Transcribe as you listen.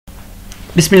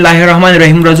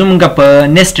बिस्मिल्लाहिर्रहमानिर्रहीम राजू मंगा प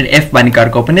नेस्टेड एफ बानी कार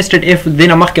को प नेस्टेड एफ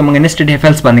दिन मख के मंगा नेस्टेड एफ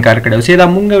एल्स बानी कार कड़ो सीधा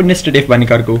मंगा नेस्टेड एफ बानी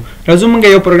कार को राजू मंगा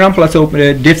यो प्रोग्राम प्लस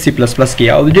डिफ C++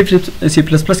 किया और डिफ C++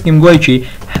 की मंगोई ची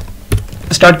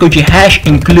स्टार्ट को ची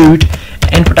 #include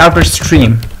input output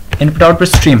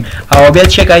stream और bell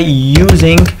check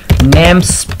using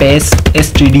namespace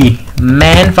std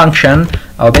main function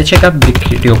और बेल चेक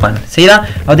ब्रैकेट ओपन सीधा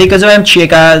और देखो जो हम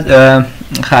चेक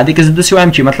خادي كذا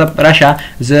سوام شيء मतलब راشا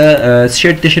ز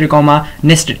شرط تشريكوما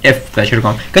nested f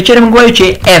تشريكوم كشير من قوي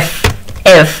شيء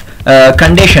f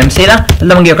condition سيدا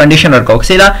لما نجيو condition وركو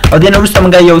سيدا أودينا روستا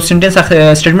من جايو sentence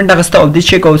statement أغسطا أو دي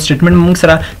شيء كو statement من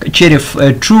سرا شيء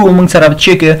true من سرا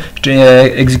شيء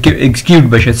execute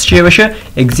بشه شيء بشه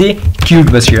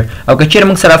execute بشه أو كشير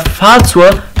من سرا false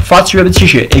شو بده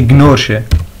شيء ignore شه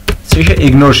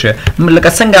ignore شه لكن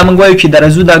سنجا من قوي شيء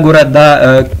درزو دا غورا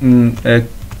دا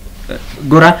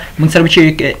غورا من سره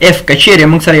بچي اف کچيره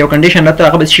من سره یو کنډیشن راته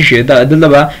هغه بس شي دا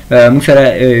دلته من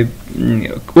سره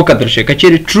وکړل شي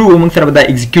کچيره ټرو من سره دا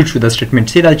ایگزیکیوټ شو دا سټیټمنټ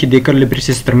سیدا چې د کرلی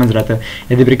پریسس ترمنځ راته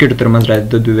د بریکټ ترمنځ راته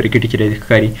د دوه بریکټ چې د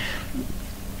ښکاری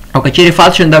او کچيره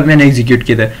فالس شنده باندې ایگزیکیوټ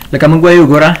کړه لکه موږ وایو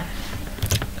غورا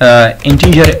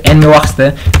انټیجر n می واخسته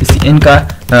n کا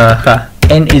ها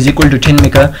n is equal to 10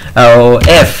 میکا او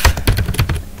f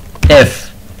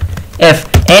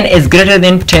n is greater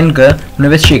than 10 का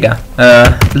नवेश शेगा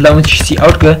लाउंच सी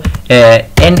आउट का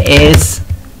n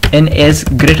is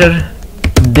greater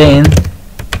than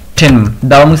 10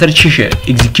 दाव मंग सर चीज़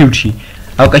execute ची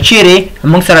अब कचेरे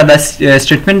मंग सर दा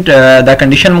statement दा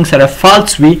condition मंग सर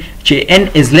false भी चे n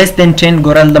is less than 10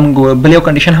 गोरा लम गो बलियो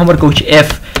condition हमर को ची f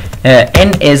n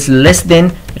is less than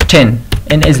 10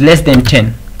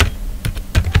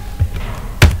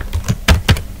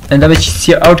 and दाव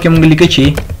सी आउट के मंग लिखे ची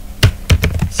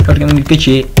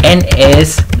n is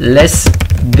less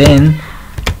than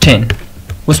 10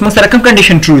 उसमें सारा कम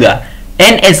कंडीशन ट्रू दा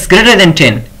n is greater than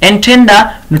 10 n 10 दा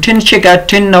नु 10 चेका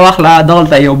 10 नवाखला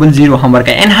दलता यो बल 0 हमर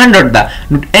का n 100 दा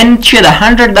नु n चे दा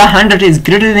 100 दा 100 is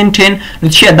greater than 10 नु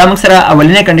चे दा मंग सारा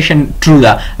अवलिने कंडीशन ट्रू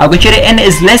दा अब चेरे n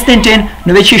is less than 10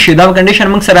 नु वे चे दा कंडीशन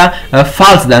मंग सारा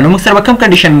false दा नु मंग सारा कम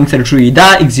कंडीशन मंग सारा ट्रू दा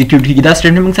एग्जीक्यूट की दा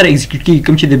स्टेटमेंट मंग सारा एग्जीक्यूट की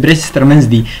कम चे द ब्रेस तरमंज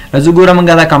दी रजु गोरा मंग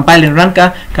दा कंपाइल रन का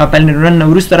कंपाइल रन नु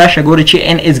रुस तरा शगोरे चे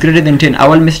n is greater than 10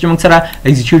 अवल मैसेज मंग सारा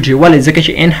एग्जीक्यूट चे वाले जके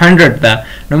चे n 100 दा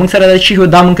नु मंग सारा दा ची हो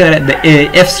दा मंग द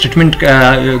f स्टेटमेंट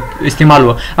इस्तेमाल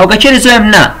हो او کچری زویم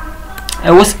نه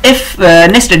اوس اف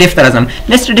nested if ترازم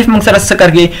nested if موږ سره څه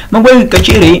کارګي موږ وایو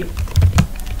کچری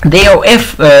د یو اف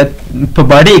په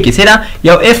باډي کې سره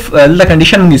یو اف د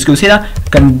کنډیشن موږ یوز کوو سره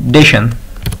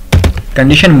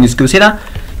کنډیشن موږ یوز کوو سره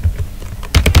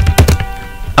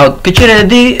او کچری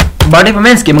د باډي په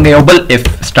منځ کې موږ یو بل اف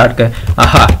سٹارټ کړ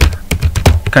اها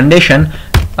کنډیشن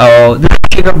او د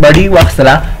باډي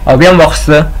واخصله او بیا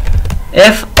واخصه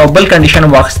f او بل کنډیشن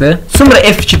واخسته څومره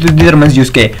f چې د دې ترمنځ یوز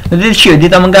کړي د دې شی د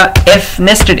تمنګه f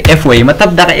nested f وای مطلب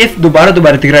دا f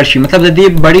دوباره تکرار شي مطلب د دې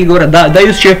بڑی ګوره دا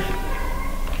یوز شي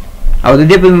او د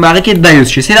دې په ماغه کې دا یوز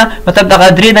شي سره مطلب دا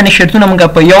درې د شرطونه موږ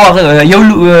په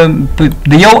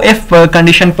یو f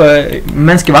کنډیشن په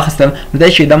منځ کې واخستل دا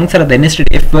شی د موږ سره د nested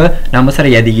f نام سره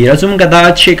یادېږي راځو موږ دا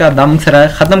شی کا د موږ سره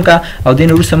ختم کا او دین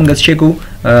ورسره موږ شی کو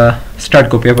स्टार्ट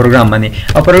को पे प्रोग्राम माने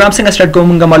और प्रोग्राम से स्टार्ट को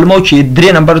मुंगा मालूम हो ची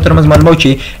 3 नंबर तरमज मालूम हो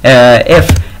ची if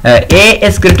a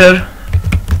is greater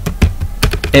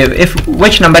if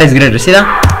which number is greater सीधा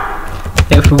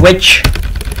if which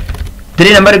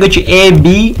 3 नंबर को ची a b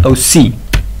or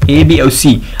c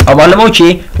और मालूम हो ची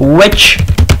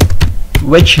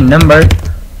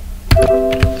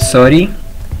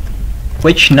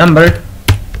which number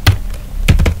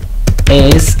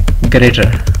is greater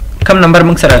कम नंबर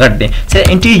मंग सरा रख दे से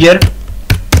इंटीजर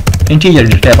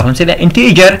टाइप हम से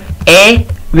integer a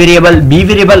variable b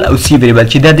variable और c वेरिएबल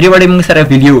ची दरी वाले मंग सरा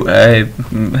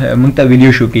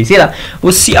वैल्यू शो की सीधा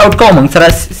उस c आउट को मंग सरा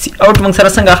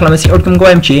संग आखला में c आउट कम को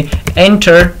एम ची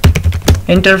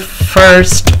enter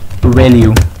first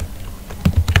value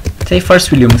से first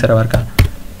value मंग सरा वर्का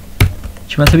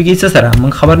ची मतलब की सरा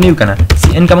मंग खबर नहीं करना c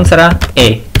n का मंग सरा a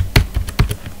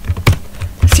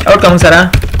c आउट का मंग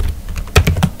सरा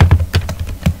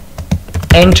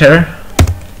enter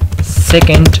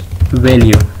second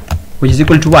value which is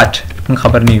equal to what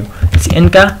खबर नहीं हो cn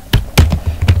का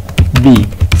b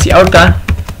c out का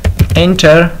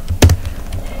enter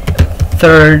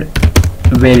third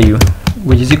value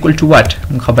which is equal to what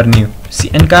खबर नहीं हो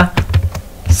cn का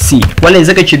c वाले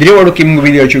जगह चिद्री वालों की मुझे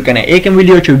वीडियो चुका है एक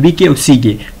वीडियो चुक b के और c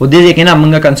के वो दे दे के ना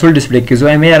मंगा कंसोल डिस्प्ले के जो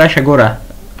है मेरा शगोरा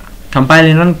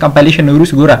compilation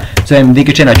وروس ګوره زم دې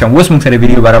کې چې نه چم اوس موږ سره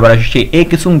ویډیو برابر شي A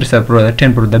کې څومره سره پرو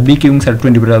 10 پرو د B کې موږ سره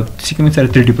 20 پرو C کې موږ سره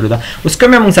 30 پرو دا اوس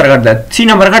کومه موږ سره غړ ده C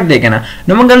نمبر غړ دی کنه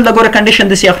نو موږ د ګوره کنډیشن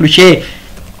د سی اخلو چې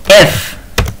if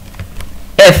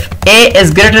A is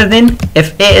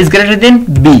greater than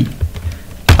B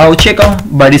او چیک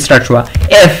باډي سٹارټ شو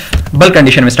if بل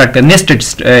کنډیشن میں سٹارټ کړ nested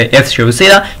if شو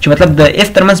سیدا چې مطلب د if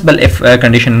ترمنځ بل if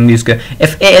کنډیشن یوز کړ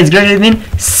if A is greater than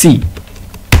C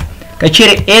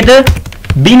کچېره A د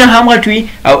B نه هم غټ وي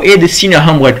او A د C نه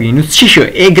هم غټ وي نو څه شو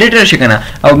A greater شي کنه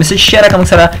او میسج شیر کوم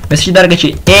سره میسج درکې چې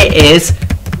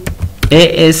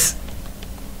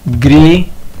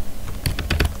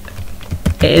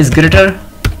A is greater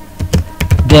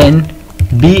than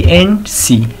B and C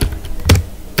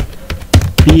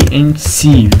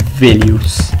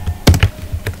values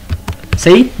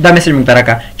صحیح دا میسج موږ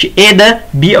تراکا چې A د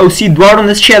B او C دواړو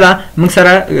نه څه ده موږ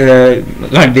سره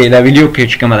غټ دی دا ویډیو کې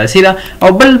چې کومه ده سیدا او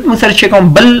بل موږ سره چې کوم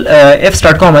بل if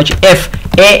start کوم چې if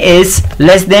A is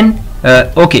less than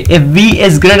okay if B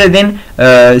is greater than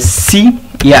C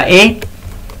یا A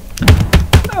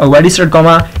او باډي start کوم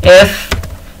if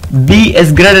B is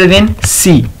greater than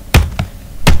C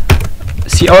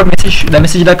سی اور میسج دا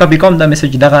میسج دا کاپی کوم دا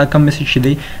میسج دا کوم میسج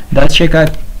دی دا چې کا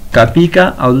کاپی کا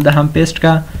او دا هم پیسټ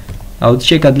کا او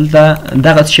چې کا دلته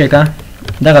دغه چې کا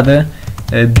دغه د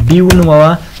B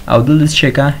ونوما او دلته چې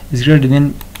کا is greater than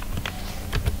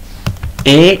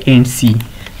A and C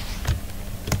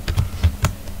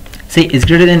say is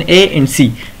greater than A and C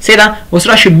say دا اوس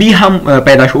راشي B هم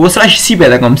پیدا شو اوس راشي C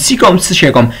پیدا کوم C کوم څه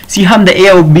شي کوم C هم د A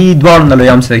او B دواړو نه لوی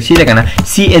هم څه شي کنه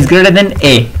C is greater than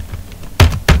A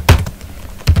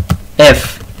if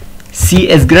C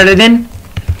is greater than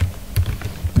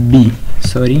B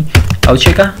sorry او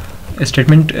چیکا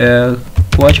statement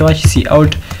watch C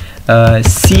out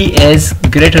C is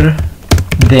greater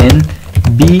than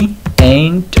B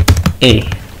and A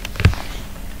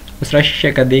اوس راشي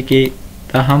چیکا دې کې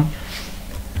دا هم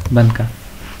بند کا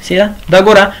سیدا دا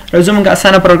ګوره رزوم کا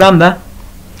اسانه پروګرام دا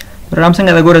پروګرام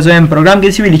څنګه دا ګوره زویم پروګرام کې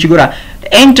سی ویل چې ګوره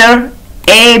enter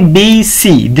A B C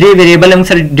درې ویریبل موږ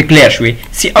سره ډیکلیئر شوې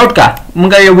سی اوټ کا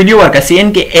موږ یو ویډیو ورکا سی ان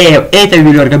کې A ته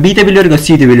ویډیو ورکا B ته ویډیو ورکا C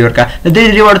ته ویډیو ورکا د دې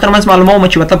درې وړ ترمنځ معلومه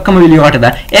چې مطلب کوم ویډیو غټه ده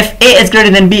if A is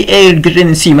greater than B A is greater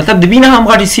than C مطلب د B نه هم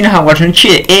غټي C نه هم غټ چې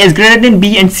A is greater than B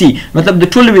and C مطلب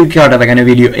د ټول ویډیو کې غټه ده کنه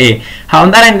ویډیو A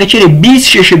همدارنګه چې B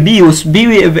شې B اوس B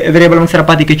ویریبل موږ سره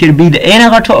پاتې کې چې B د A نه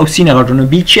غټ او C نه غټ نو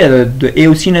B چې د A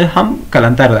او C نه هم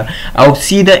کلانتر ده او C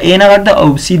د A نه غټ او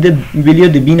C د ویډیو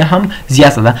د B نه هم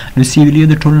زیاته ده نو C ویډیو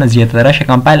د ټول نه زیاته ده راشه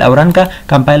کمپایل او رن کا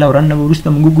کمپایل او رن نو ورسته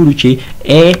موږ ګورو چې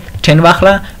A 10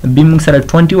 واخلا B موږ سره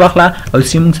 20 واخلا او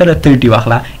C موږ سره 30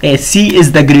 واخلا C is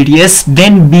the greatest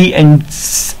then B and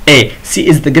A C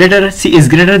is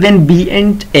greater than B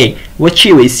and A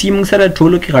وچی وي C موږ سره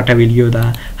ټولو کې غټه ویډیو ده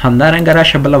همدارنګه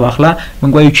راشه بل واخلا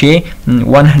موږ وایو چې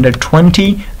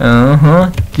 120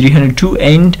 302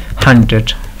 and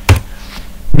 100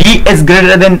 B is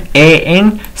greater than A and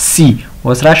C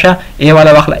اوس راشه A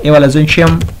والا واخلا A والا زون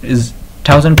شم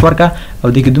 1000 ورکا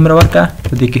او دې کې دومره ورکا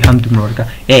او دې کې هم دومره ورکا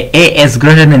A is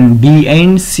greater than B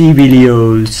and C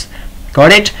videos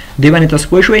got it دی باندې تاسو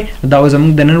پوه شوئ دا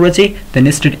زموږ د نن ورځې د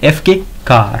nested if کې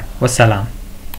کار والسلام